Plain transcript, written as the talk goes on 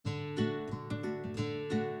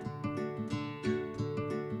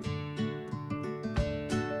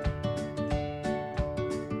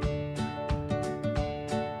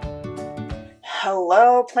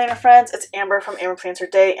Hello planner friends, it's Amber from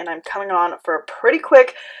AmberPlansHerDay, and I'm coming on for a pretty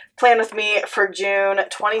quick plan with me for June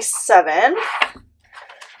 27th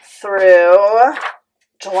through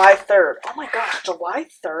July 3rd. Oh my gosh, July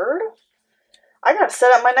 3rd? I gotta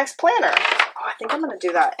set up my next planner. Oh, I think I'm gonna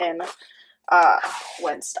do that in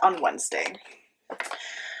on Wednesday.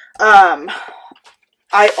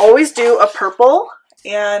 I always do a purple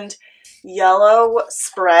and yellow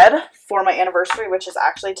spread for my anniversary, which is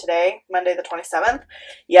actually today, Monday the 27th.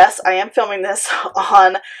 Yes, I am filming this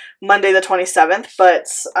on Monday the 27th, but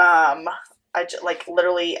like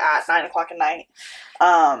literally at 9 o'clock at night,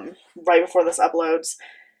 right before this uploads.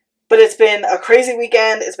 But it's been a crazy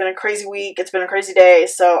weekend, it's been a crazy week, it's been a crazy day,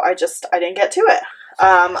 so I didn't get to it.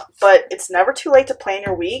 But it's never too late to plan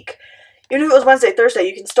your week. Even if it was Wednesday, Thursday,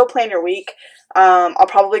 you can still plan your week. I'll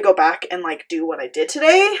probably go back and like do what I did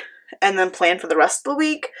today and then plan for the rest of the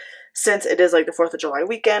week, since it is like the 4th of July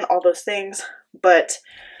weekend, all those things. But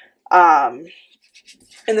in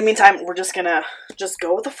the meantime, we're just gonna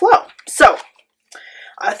go with the flow. So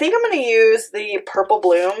I think I'm gonna use the purple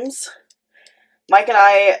blooms. Mike and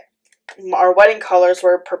I, our wedding colors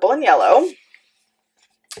were purple and yellow.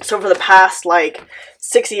 So for the past like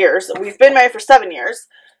 6 years, we've been married for 7 years,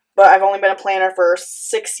 but I've only been a planner for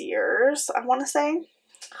 6 years, I want to say.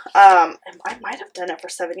 I might have done it for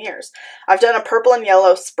 7 years. I've done a purple and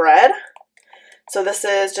yellow spread. So this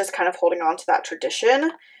is just kind of holding on to that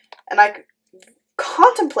tradition. And I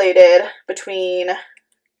contemplated between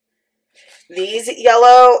these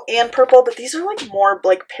yellow and purple, but these are like more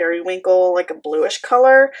like periwinkle, like a bluish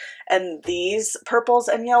color, and these purples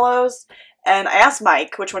and yellows. And I asked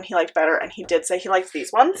Mike which one he liked better, and he did say he liked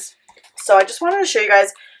these ones. So I just wanted to show you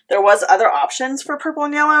guys there was other options for purple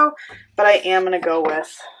and yellow, but I am going to go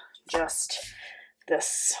with just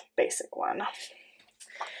this basic one.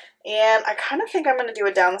 And I kind of think I'm going to do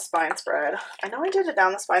a down the spine spread. I know I did a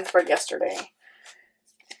down the spine spread yesterday,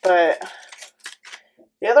 but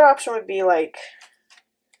the other option would be like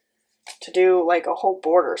to do like a whole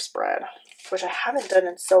border spread, which I haven't done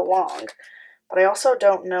in so long. But I also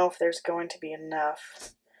don't know if there's going to be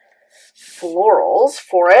enough florals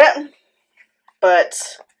for it.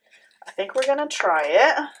 But I think we're going to try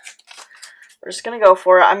it. We're just going to go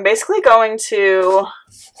for it. I'm basically going to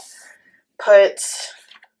put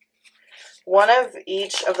one of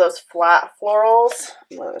each of those flat florals.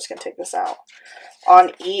 I'm just going to take this out.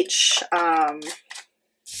 On each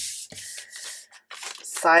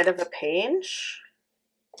side of the page.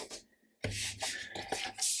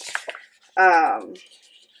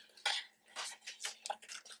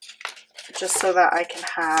 Just so that I can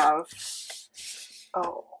have,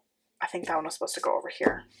 oh, I think that one was supposed to go over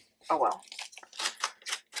here. Oh well.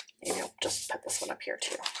 Maybe I'll just put this one up here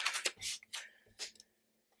too.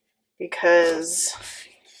 Because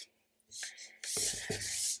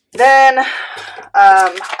then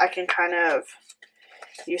I can kind of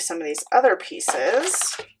use some of these other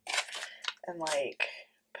pieces and like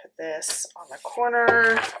put this on the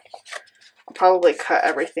corner. I'll probably cut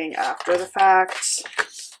everything after the fact.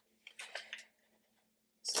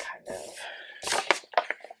 Just kind of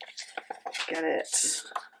get it.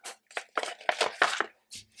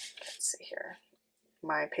 Let's see here.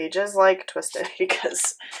 My page is like twisted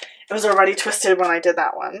because it was already twisted when I did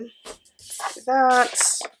that one. Let's do that.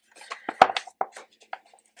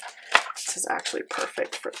 This is actually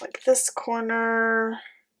perfect for like this corner.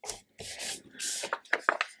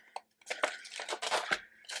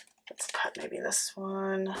 Maybe this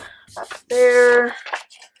one up there.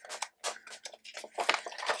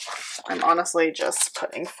 I'm honestly just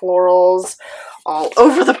putting florals all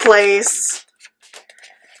over the place.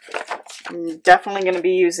 I'm definitely going to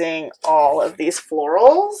be using all of these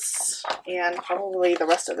florals and probably the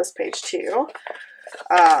rest of this page too.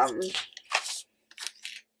 Let's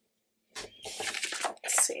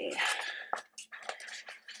see.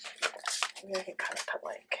 Maybe I can kind of put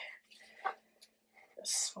like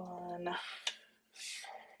this one.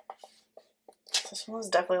 This one was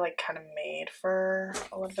definitely like kind of made for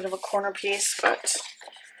a little bit of a corner piece, but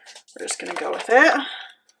we're just gonna go with it.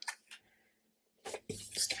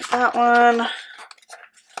 Let's do that one.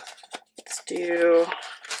 Let's do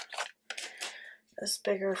this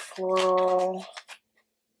bigger floral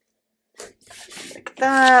like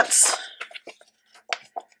that.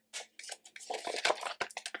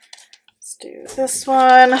 Let's do this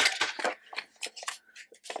one.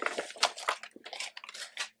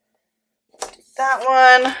 That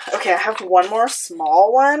one. Okay, I have one more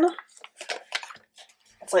small one.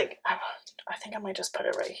 It's like, I think I might just put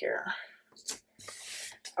it right here.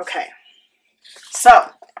 Okay, so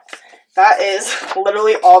that is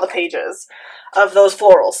literally all the pages. of those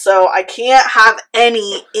florals. So I can't have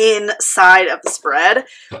any inside of the spread,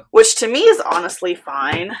 which to me is honestly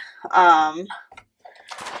fine.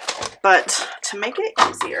 But to make it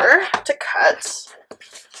easier to cut,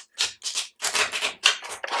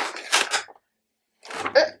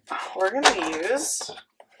 we're going to use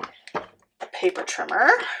a paper trimmer.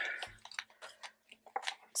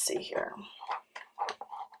 Let's see here.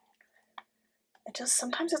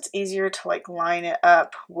 Sometimes it's easier to like line it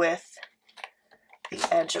up with the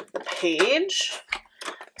edge of the page,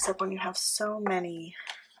 except when you have so many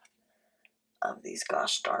of these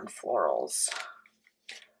gosh darn florals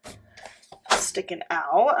sticking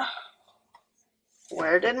out.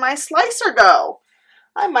 Where did my slicer go?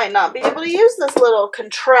 I might not be able to use this little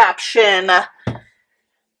contraption.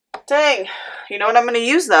 Dang. You know what I'm going to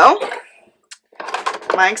use though?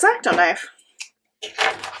 My X-Acto knife.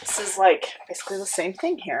 This is like basically the same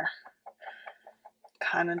thing here.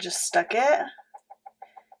 Kind of just stuck it.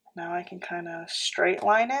 Now I can kind of straight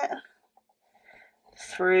line it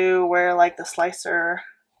through where like the slicer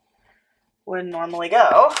would normally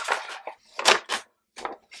go.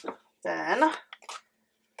 Then,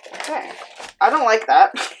 okay. I don't like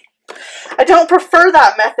that. I don't prefer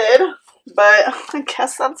that method, but I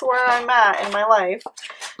guess that's where I'm at in my life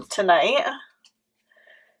tonight.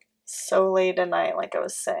 So late at night, like I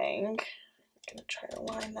was saying. I'm gonna try to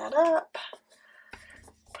line that up.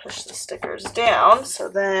 Push the stickers down, so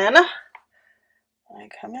then when I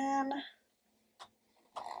come in,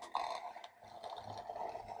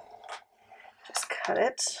 just cut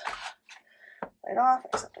it right off,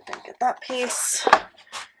 except I didn't get that piece.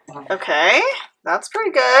 Okay, that's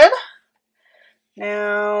pretty good.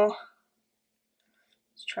 Now,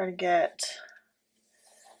 let's try to get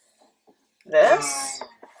this.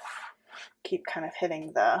 Keep kind of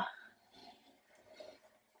hitting the,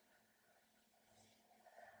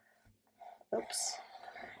 oops,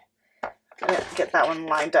 didn't get that one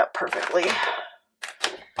lined up perfectly.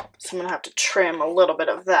 So I'm gonna have to trim a little bit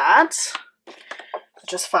of that,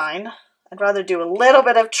 which is fine. I'd rather do a little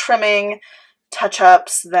bit of trimming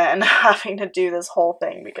touch-ups than having to do this whole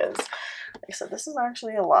thing because, like I said, this is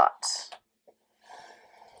actually a lot.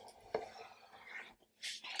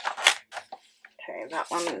 Okay, that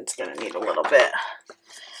one's going to need a little bit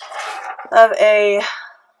of a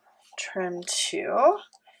trim too.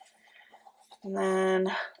 And then,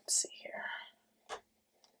 let's see here.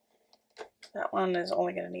 That one is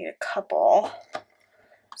only going to need a couple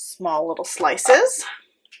small little slices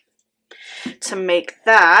to make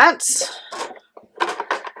that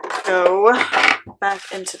go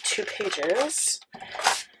back into 2 pages.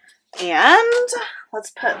 And let's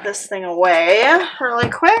put this thing away really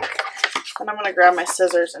quick. And I'm going to grab my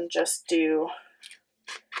scissors and just do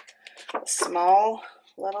small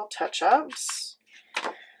little touch-ups.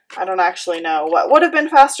 I don't actually know what would have been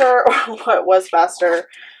faster or what was faster,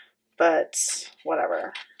 but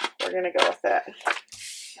whatever. We're going to go with it.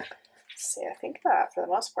 Let's see, I think that for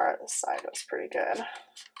the most part this side was pretty good.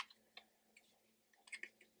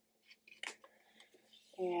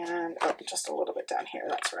 And oh, just a little bit down here,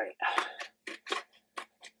 that's right.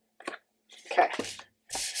 Okay.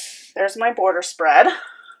 There's my border spread.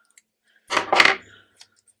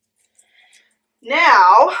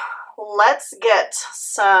 Now, let's get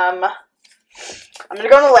some, I'm going to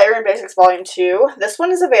go into Layering Basics Volume 2. This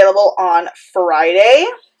one is available on Friday,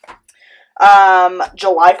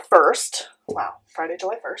 July 1st. Wow, Friday,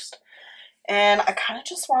 July 1st. And I kind of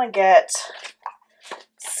just want to get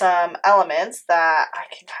some elements that I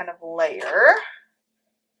can kind of layer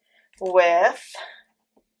with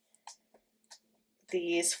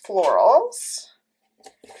these florals,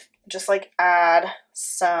 just like add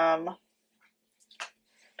some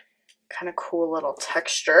kind of cool little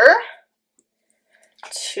texture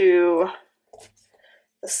to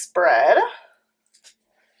the spread.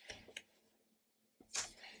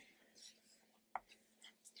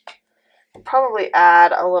 Probably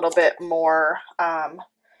add a little bit more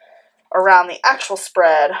around the actual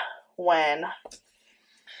spread when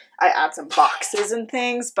I add some boxes and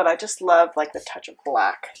things, but I just love like the touch of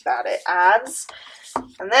black that it adds.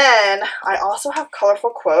 And then I also have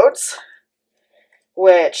colorful quotes,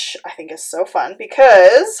 which I think is so fun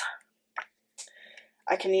because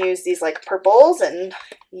I can use these like purples and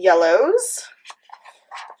yellows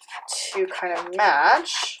to kind of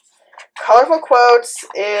match. Colorful Quotes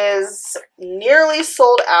is nearly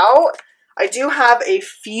sold out. I do have a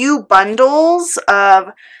few bundles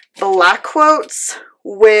of black quotes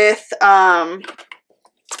with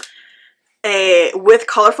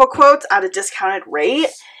colorful quotes at a discounted rate,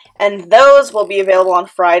 and those will be available on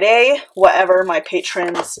Friday, whatever my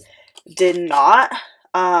patrons did not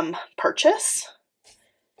purchase.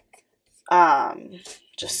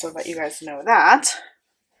 Just so that you guys know that.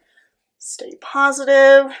 Stay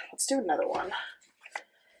positive. Let's do another one.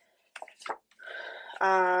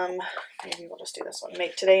 Maybe we'll just do this one.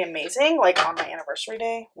 Make today amazing, like on my anniversary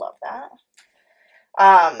day. Love that.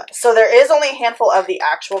 So there is only a handful of the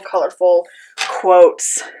actual colorful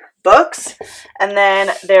quotes books, and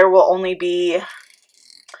then there will only be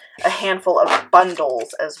a handful of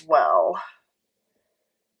bundles as well.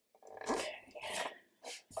 Okay.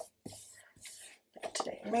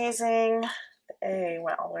 Today amazing. The A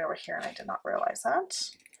went all the way over here and I did not realize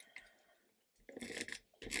that.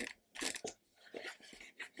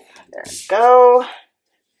 There we go.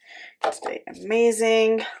 Today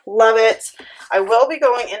amazing. Love it. I will be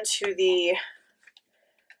going into the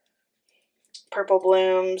purple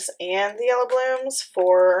blooms and the yellow blooms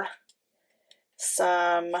for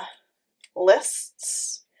some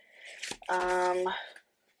lists.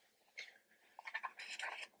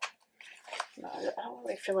 No, I don't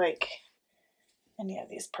really feel like any of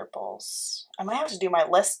these purples. I might have to do my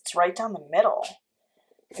lists right down the middle.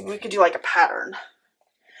 Maybe we could do like a pattern.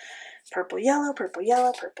 Purple, yellow, purple,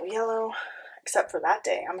 yellow, purple, yellow. Except for that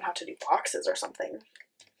day, I'm gonna have to do boxes or something.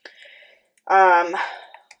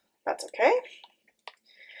 That's okay.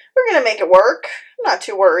 We're gonna make it work. I'm not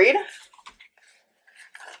too worried.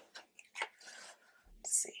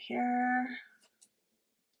 Let's see here.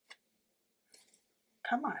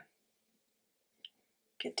 Come on.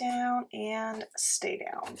 Get down and stay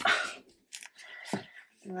down.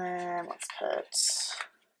 And then let's put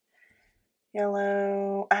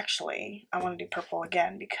yellow. Actually, I want to do purple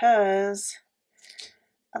again because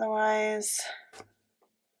otherwise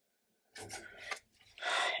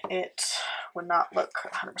it would not look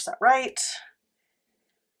 100% right.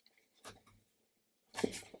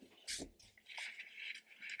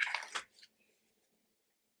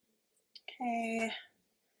 Okay.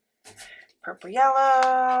 Purple,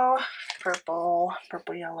 yellow, purple,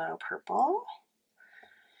 purple, yellow, purple.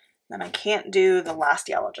 Then I can't do the last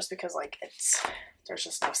yellow just because like there's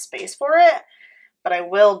just no space for it. But I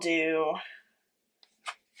will do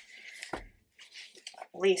at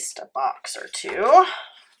least a box or two.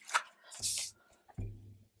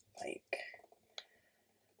 Like,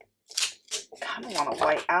 kind of want to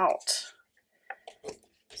white out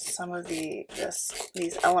some of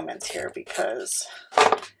these elements here because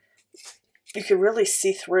you can really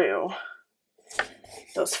see through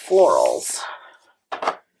those florals,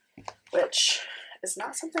 which is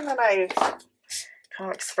not something that I've kind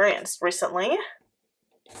of experienced recently,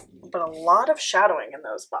 but a lot of shadowing in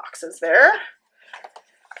those boxes there.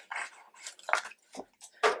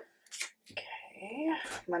 Okay,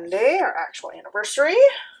 Monday, our actual anniversary.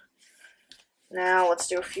 Now let's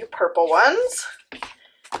do a few purple ones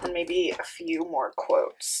and maybe a few more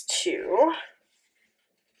quotes too.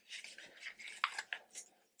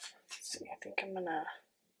 See, I think I'm gonna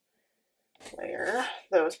layer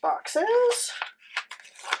those boxes.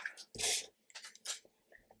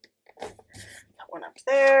 Put one up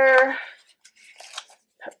there.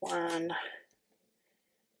 Put one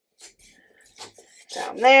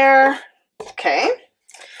down there. Okay.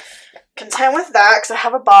 Content with that because I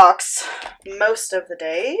have a box most of the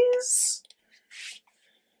days.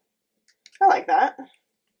 I like that.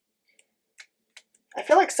 I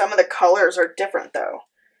feel like some of the colors are different though.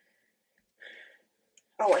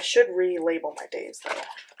 Oh, I should relabel my days though,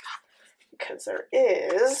 because there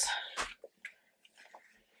is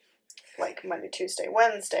like Monday, Tuesday,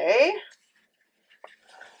 Wednesday.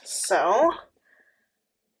 So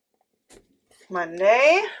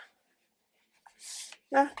Monday,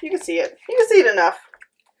 no, you can see it. You can see it enough.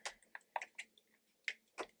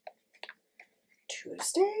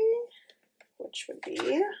 Tuesday, which would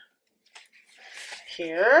be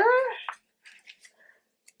here.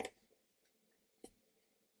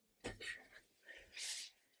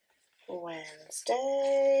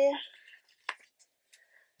 Wednesday.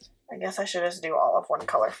 I guess I should just do all of one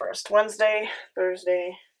color first. Wednesday,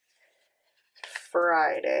 Thursday,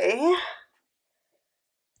 Friday.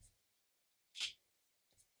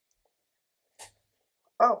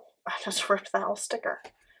 Oh, I just ripped that whole sticker.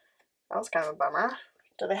 That was kind of a bummer.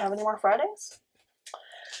 Do they have any more Fridays?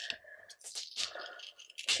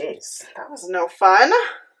 Jeez, that was no fun.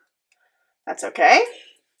 That's okay.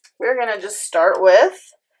 We're gonna just start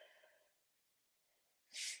with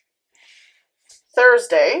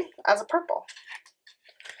Thursday as a purple.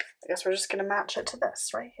 I guess we're just gonna match it to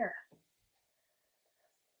this right here.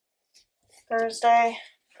 Thursday.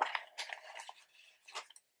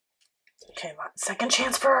 Okay, second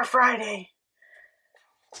chance for our Friday.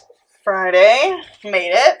 Friday,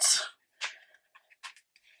 made it.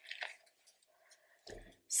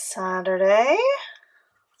 Saturday.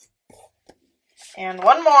 And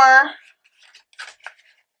one more.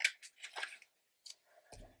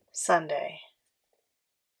 Sunday.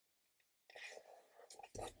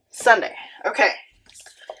 Sunday. Okay.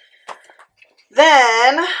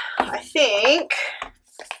 Then I think,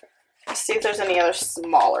 let's see if there's any other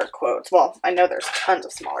smaller quotes. Well, I know there's tons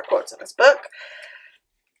of smaller quotes in this book.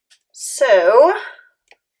 So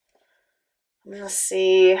I'm going to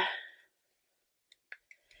see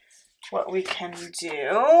what we can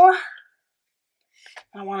do.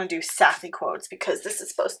 I want to do sassy quotes because this is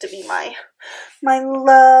supposed to be my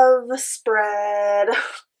love spread.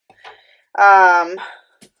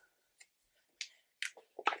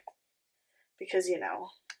 Because, you know,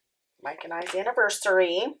 Mike and I's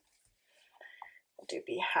anniversary. Do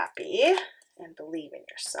be happy and believe in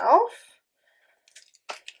yourself.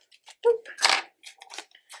 Boop.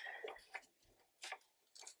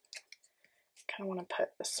 Kind of want to put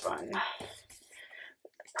this one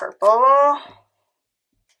purple.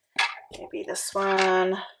 Maybe this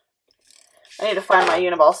one. I need to find my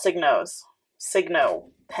Uniball Signo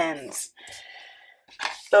pens.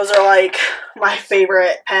 Those are like my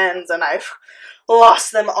favorite pens, and I've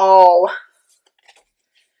lost them all.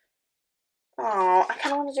 Oh, I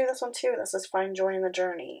kind of want to do this one too. This is Find Joy in the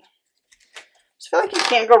Journey. I just feel like you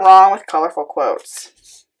can't go wrong with colorful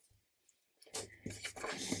quotes.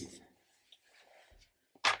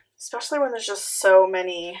 Especially when there's just so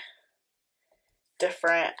many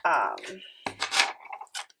different,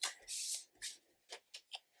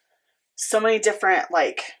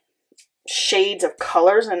 like shades of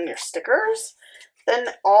colors in your stickers, then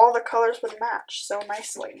all the colors would match so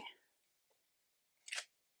nicely.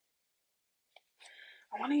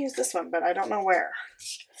 I want to use this one, but I don't know where.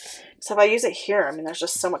 So if I use it here, I mean, there's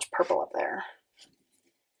just so much purple up there.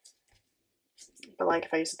 But like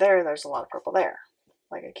if I use it there, there's a lot of purple there.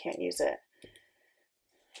 Like I can't use it.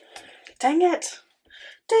 Dang it.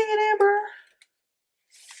 Dang it, Amber.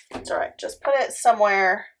 It's alright. Just put it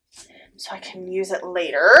somewhere so I can use it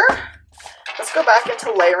later. Let's go back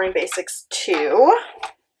into Layering Basics 2.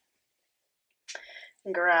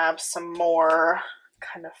 And grab some more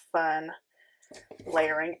kind of fun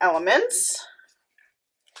layering elements.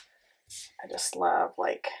 I just love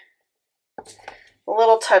like the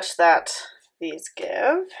little touch that these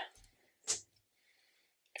give.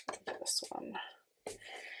 This one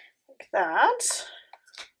like that.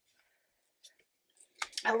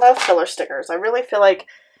 I love filler stickers. I really feel like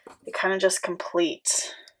they kind of just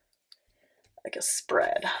complete like a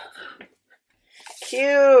spread.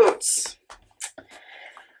 Cute.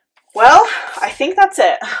 Well, I think that's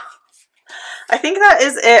it. I think that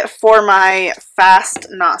is it for my fast,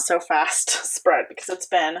 not so fast spread because it's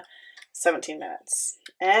been 17 minutes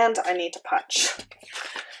and I need to punch.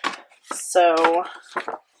 So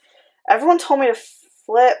everyone told me to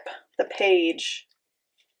flip the page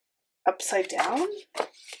upside down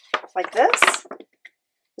like this.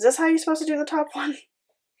 Is this how you're supposed to do the top one?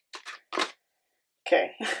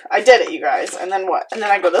 Okay, I did it, you guys. And then what? And then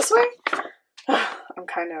I go this way? I'm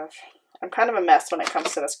kind of a mess when it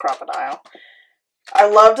comes to this crocodile. I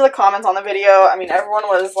loved the comments on the video. I mean, everyone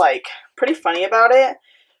was like pretty funny about it,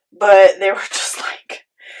 but they were just like,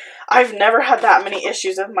 I've never had that many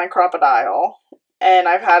issues with my crocodile, and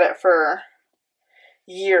I've had it for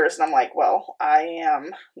years, and I'm like, well, I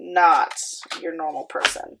am not your normal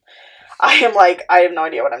person. I am like, I have no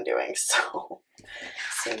idea what I'm doing. So,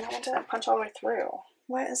 see, that one didn't punch all the way through.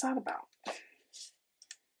 What is that about?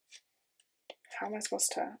 How am I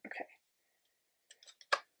supposed to? Okay.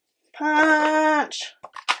 Punch!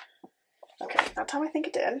 Okay, that time I think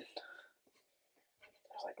it did. There's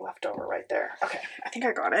like leftover right there. Okay, I think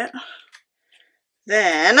I got it.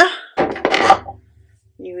 Then,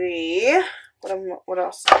 what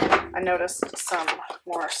else? I noticed some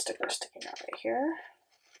more stickers sticking out right here.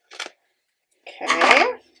 Okay.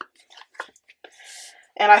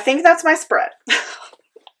 And I think that's my spread.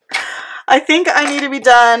 I think I need to be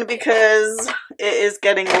done because it is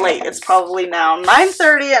getting late. It's probably now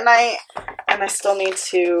 9:30 at night, and I still need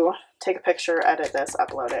to take a picture, edit this,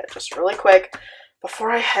 upload it just really quick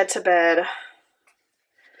before I head to bed.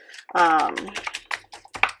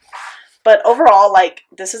 But overall, like,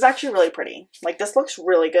 this is actually really pretty. Like, this looks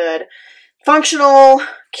really good. Functional,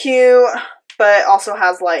 cute, but also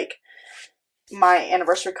has, like, my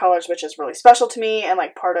anniversary colors, which is really special to me, and,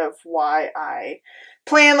 like, part of why I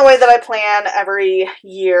plan the way that I plan every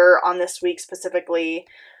year on this week specifically.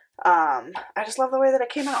 I just love the way that it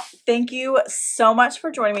came out. Thank you so much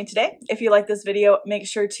for joining me today. If you like this video, make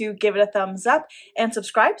sure to give it a thumbs up and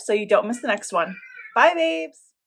subscribe so you don't miss the next one. Bye, babes!